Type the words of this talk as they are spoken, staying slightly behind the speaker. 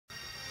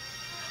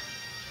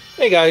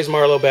Hey guys,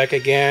 Marlo back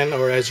again,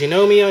 or as you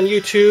know me on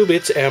YouTube,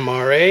 it's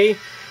MRA.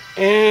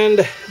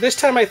 And this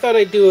time I thought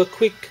I'd do a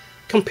quick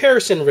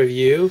comparison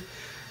review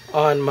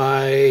on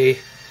my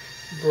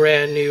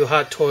brand new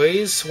Hot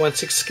Toys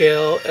 1/6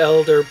 scale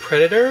Elder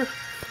Predator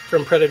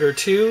from Predator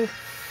 2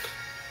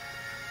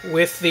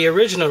 with the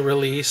original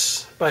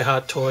release by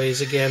Hot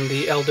Toys, again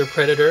the Elder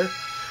Predator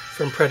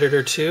from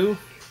Predator 2.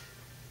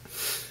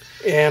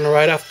 And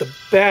right off the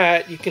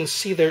bat you can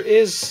see there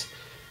is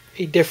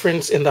a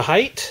difference in the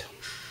height.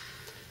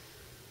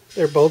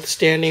 They're both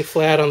standing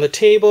flat on the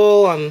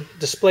table on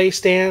display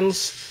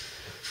stands,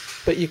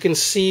 but you can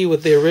see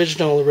with the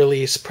original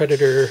release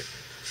Predator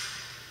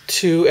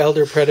 2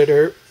 Elder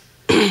Predator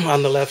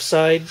on the left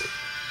side,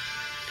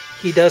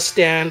 he does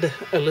stand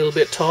a little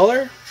bit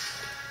taller.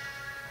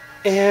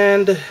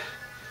 And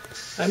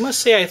I must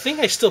say, I think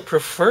I still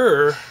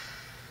prefer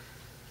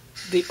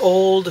the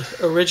old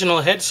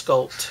original head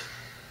sculpt.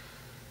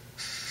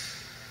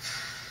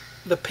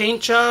 The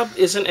paint job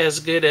isn't as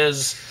good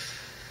as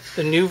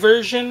the new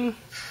version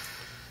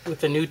with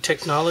the new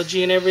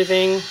technology and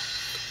everything,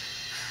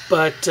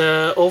 but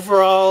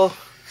overall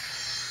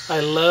I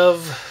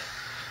love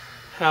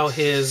how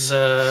his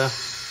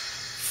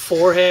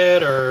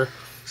forehead, or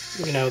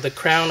the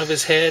crown of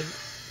his head,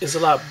 is a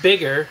lot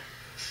bigger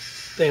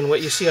than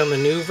what you see on the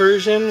new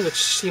version, which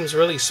seems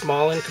really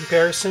small in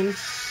comparison.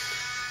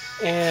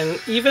 And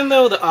even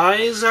though the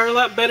eyes are a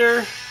lot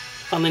better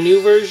on the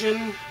new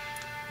version,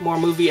 more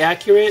movie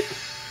accurate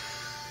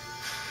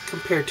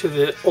compared to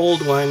the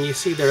old one, you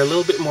see they're a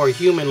little bit more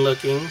human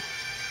looking.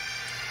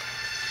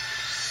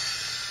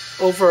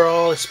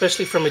 Overall,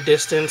 especially from a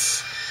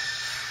distance,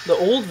 the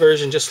old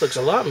version just looks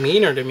a lot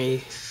meaner to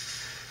me.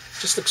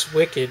 Just looks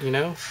wicked,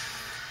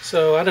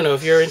 So I don't know,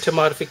 if you're into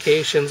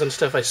modifications and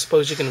stuff, I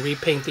suppose you can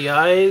repaint the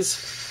eyes,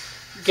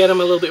 get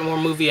them a little bit more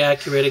movie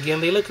accurate.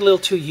 Again, they look a little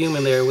too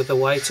human there with the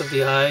whites of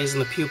the eyes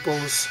and the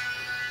pupils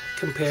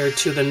compared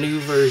to the new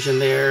version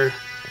there,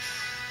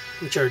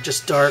 which are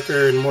just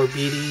darker and more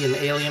beady and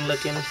alien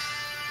looking.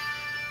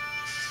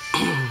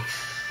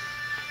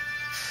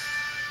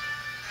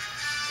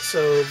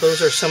 So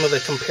those are some of the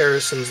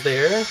comparisons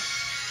there.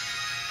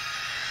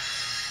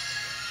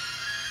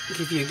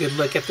 Give you a good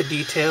look at the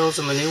details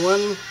in the new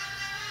one.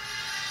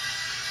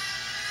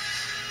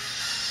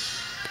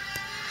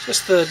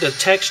 Just the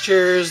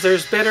textures,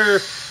 there's better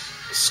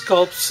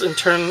sculpts in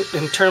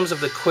terms of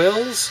the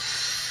quills.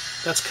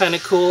 That's kind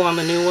of cool on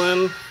the new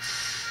one.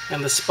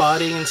 And the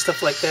spotting and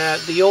stuff like that.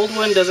 The old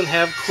one doesn't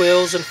have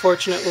quills,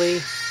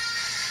 unfortunately.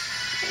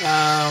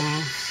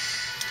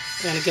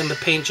 And again, the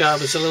paint job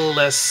is a little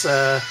less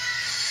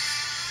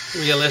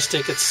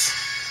realistic. It's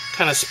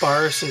kind of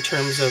sparse in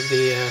terms of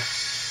the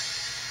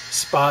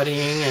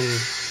spotting and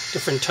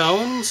different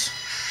tones.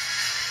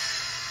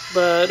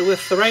 But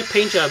with the right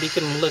paint job, you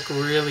can look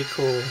really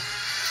cool.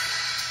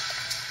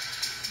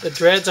 The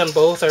dreads on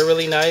both are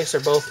really nice.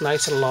 They're both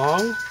nice and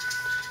long,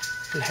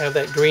 and have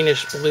that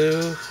greenish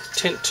blue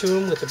tint to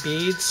them with the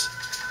beads.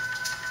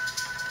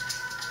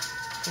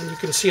 And you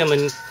can see on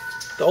the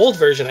old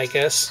version, I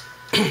guess,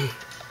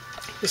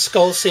 the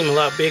skulls seem a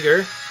lot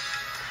bigger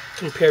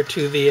compared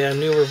to the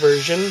newer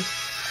version.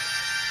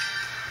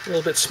 A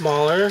little bit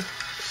smaller,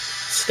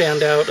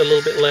 stand out a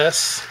little bit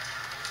less.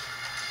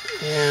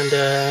 And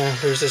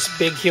there's this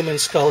big human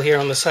skull here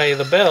on the side of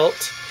the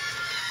belt,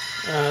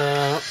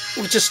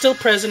 which is still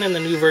present in the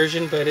new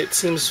version, but it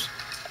seems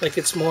like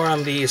it's more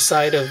on the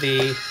side of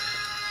the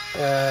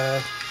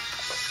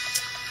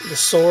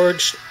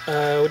sword,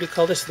 what do you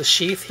call this, the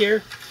sheath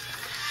here.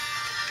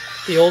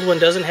 The old one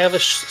doesn't have a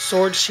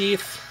sword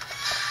sheath,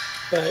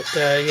 but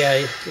yeah,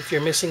 if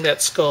you're missing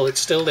that skull, it's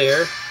still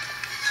there.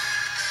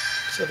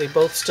 So they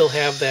both still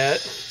have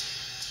that.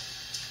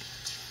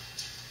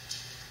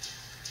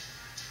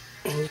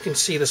 And you can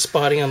see the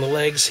spotting on the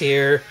legs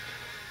here.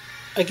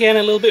 Again,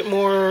 a little bit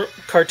more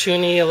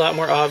cartoony, a lot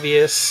more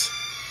obvious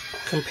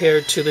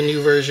compared to the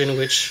new version,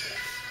 which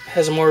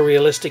has a more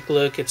realistic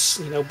look. It's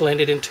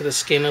blended into the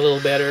skin a little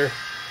better,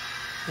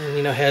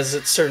 and has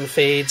its certain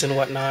fades and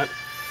whatnot.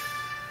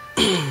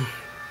 The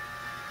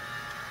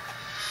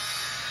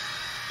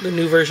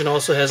new version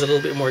also has a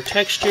little bit more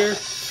texture.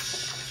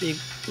 If you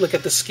look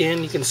at the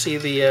skin, you can see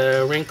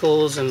the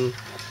wrinkles and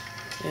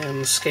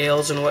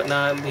scales and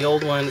whatnot. The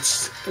old one,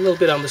 it's a little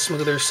bit on the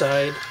smoother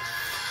side.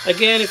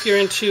 Again, if you're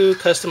into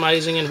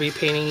customizing and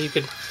repainting, you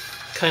could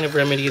kind of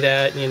remedy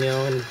that,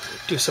 and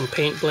do some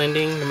paint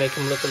blending to make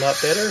them look a lot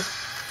better.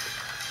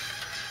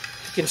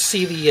 You can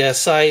see the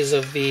size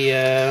of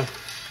the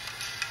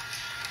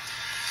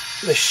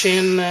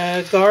shin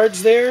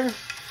guards there.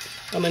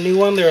 On the new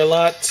one, they're a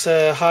lot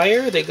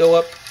higher. They go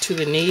up to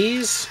the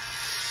knees,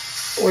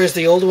 whereas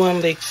the old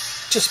one, they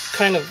just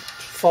kind of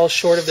fall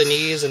short of the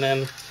knees, and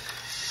then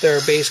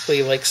they're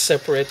basically like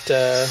separate,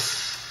 what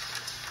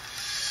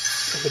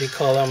do you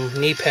call them,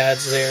 knee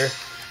pads there.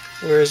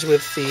 Whereas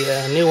with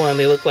the new one,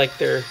 they look like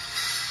they're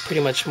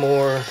pretty much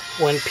more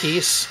one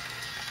piece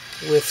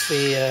with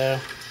the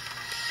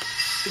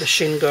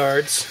shin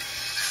guards.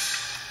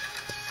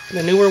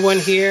 The newer one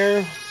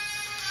here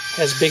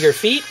has bigger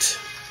feet,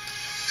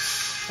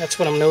 That's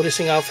what I'm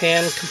noticing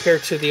offhand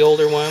compared to the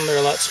older one. They're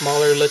a lot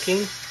smaller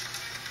looking.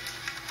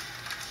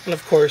 And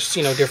of course,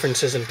 you know,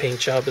 differences in paint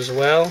job as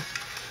well.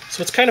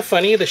 So it's kind of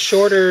funny, the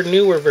shorter,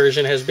 newer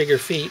version has bigger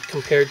feet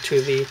compared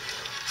to the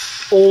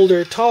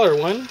older, taller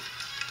one,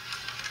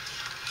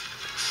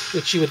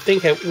 which you would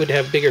think would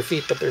have bigger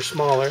feet, but they're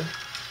smaller.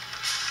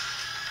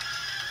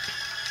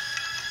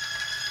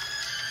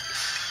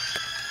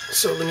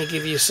 So let me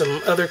give you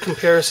some other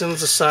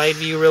comparisons, a side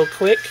view real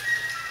quick.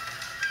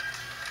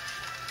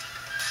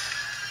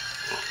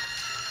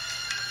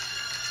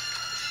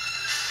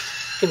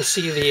 You can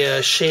see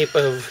the shape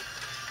of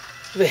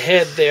the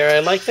head there. I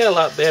like that a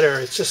lot better.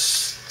 It's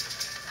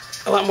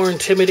just a lot more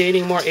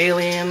intimidating, more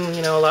alien,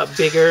 you know, a lot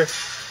bigger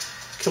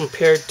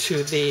compared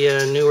to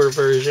the newer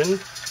version.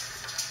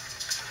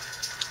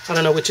 I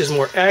don't know which is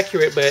more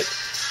accurate, but,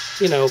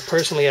 you know,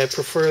 personally I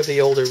prefer the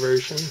older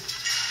version.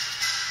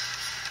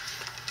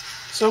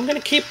 So I'm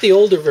going to keep the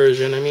older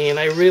version. I mean,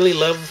 I really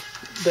love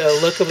the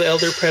look of the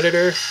Elder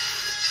Predator,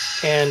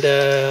 and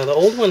the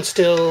old one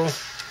still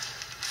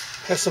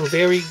has some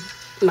very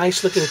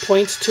nice looking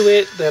points to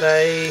it that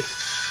I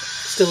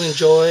still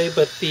enjoy,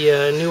 but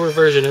the newer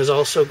version is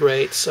also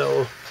great,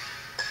 so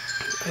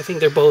I think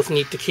they're both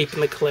neat to keep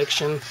in the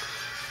collection.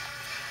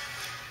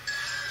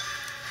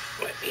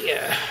 Let me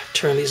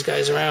turn these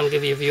guys around and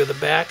give you a view of the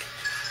back.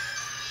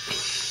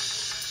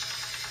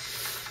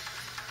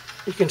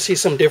 You can see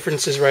some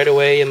differences right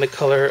away in the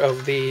color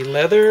of the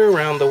leather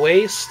around the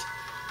waist,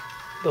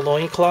 the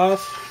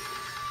loincloth.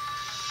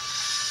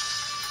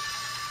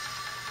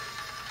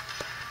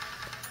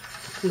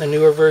 In the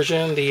newer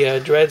version, the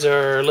dreads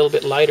are a little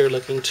bit lighter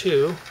looking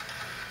too.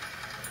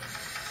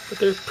 But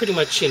they're pretty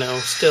much, you know,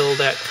 still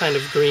that kind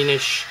of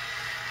greenish,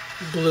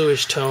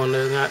 bluish tone.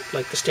 They're not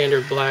like the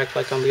standard black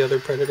like on the other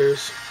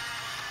Predators.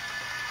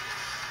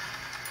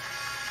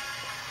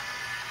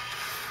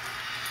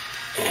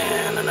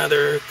 And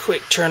another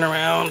quick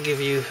turnaround, give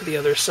you the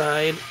other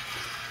side.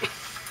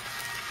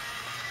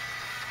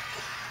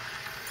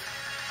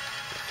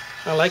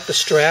 I like the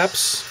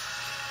straps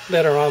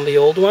that are on the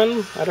old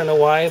one. I don't know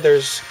why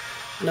there's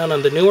none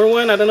on the newer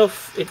one. I don't know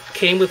if it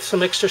came with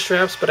some extra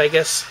straps, but I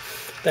guess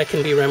that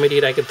can be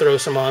remedied. I could throw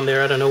some on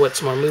there. I don't know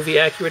what's more movie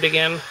accurate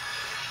again,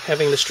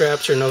 having the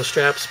straps or no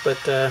straps, but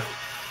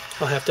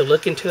I'll have to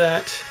look into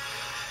that.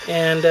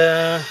 And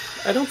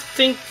I don't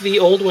think the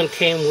old one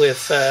came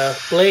with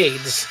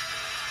blades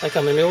like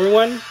on the newer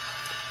one,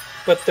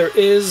 but there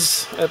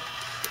is a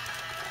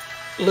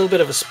little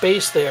bit of a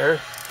space there,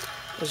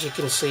 as you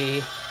can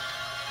see.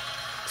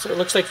 So it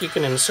looks like you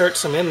can insert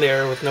some in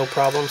there with no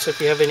problem. So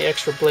if you have any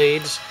extra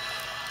blades,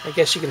 I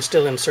guess you can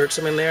still insert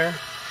some in there.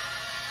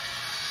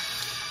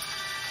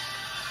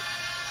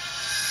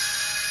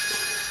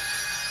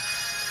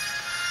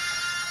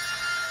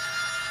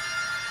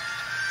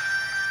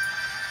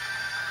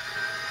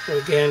 So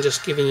again,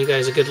 just giving you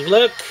guys a good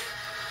look.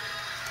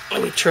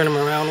 Let me turn them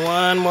around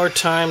one more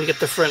time to get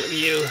the front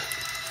view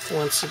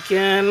once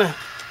again.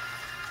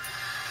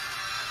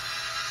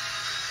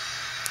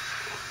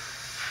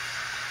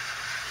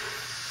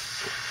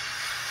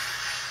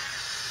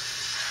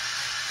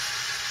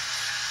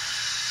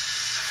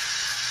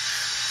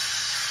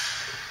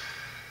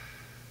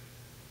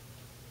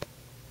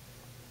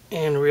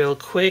 And real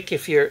quick,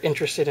 if you're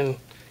interested in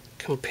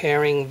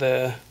comparing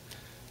the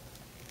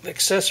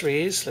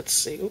accessories, let's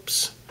see,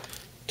 oops,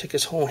 took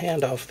his whole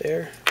hand off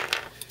there.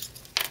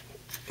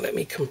 Let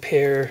me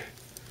compare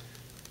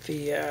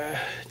the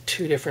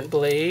two different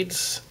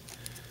blades.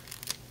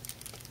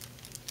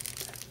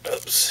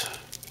 Oops,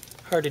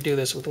 hard to do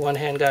this with one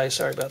hand, guys,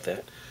 sorry about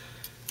that.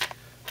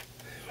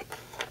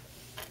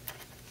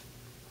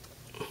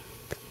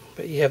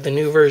 But you have the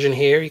new version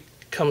here. It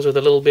comes with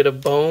a little bit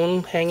of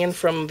bone hanging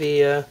from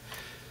the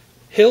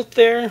hilt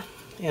there,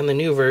 and the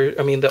new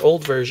the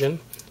old version.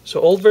 So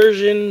old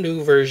version,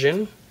 new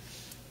version,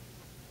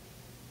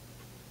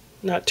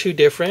 not too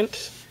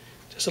different.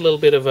 Just a little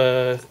bit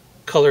of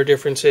color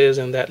differences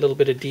and that little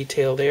bit of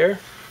detail there.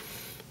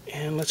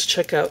 And let's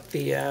check out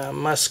the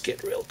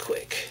musket real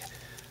quick.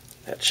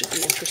 That should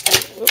be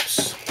interesting.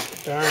 Whoops,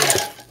 darn.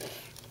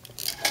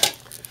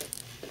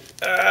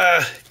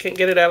 Can't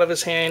get it out of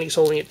his hand. He's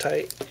holding it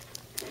tight.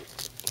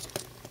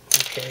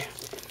 Okay.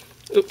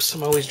 Oops,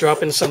 I'm always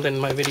dropping something in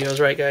my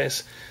videos, right,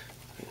 guys?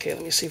 Okay,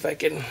 let me see if I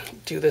can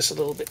do this a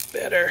little bit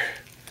better.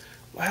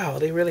 Wow,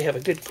 they really have a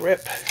good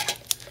grip.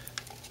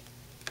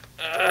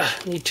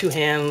 Need two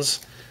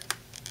hands.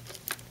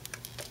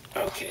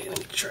 Okay, let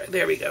me try.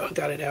 There we go.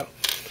 Got it out.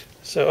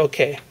 So,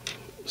 okay.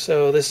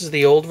 So this is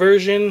the old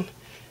version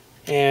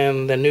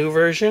and the new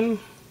version.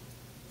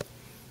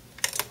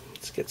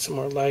 Let's get some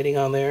more lighting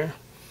on there.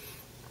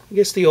 I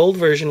guess the old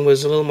version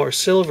was a little more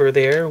silver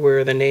there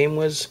where the name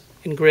was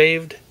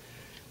engraved,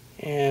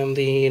 and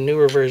the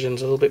newer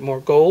version's a little bit more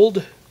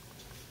gold.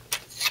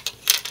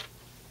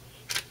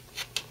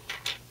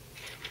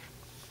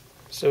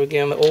 So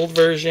again, the old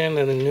version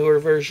and the newer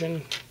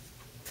version.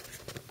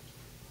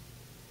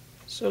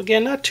 So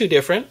again, not too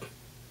different.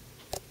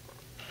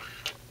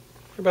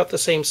 They're about the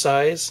same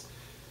size.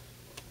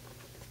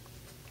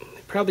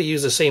 They probably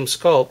use the same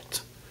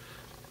sculpt.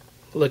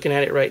 Looking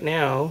at it right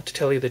now, to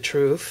tell you the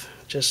truth,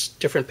 just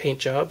different paint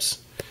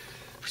jobs.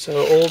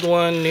 So old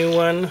one, new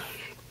one,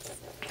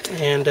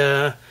 and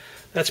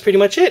that's pretty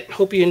much it.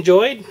 Hope you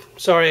enjoyed.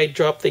 Sorry I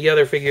dropped the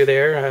other figure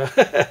there.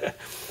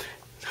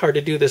 It's hard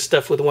to do this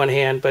stuff with one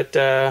hand, but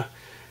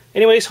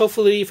anyways,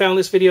 hopefully you found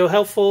this video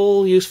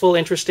helpful, useful,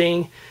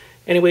 interesting.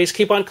 Anyways,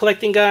 keep on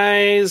collecting,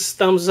 guys.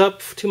 Thumbs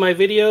up to my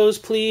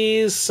videos,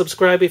 please.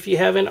 Subscribe if you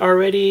haven't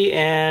already,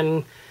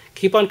 and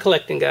keep on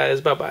collecting,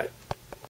 guys. Bye-bye.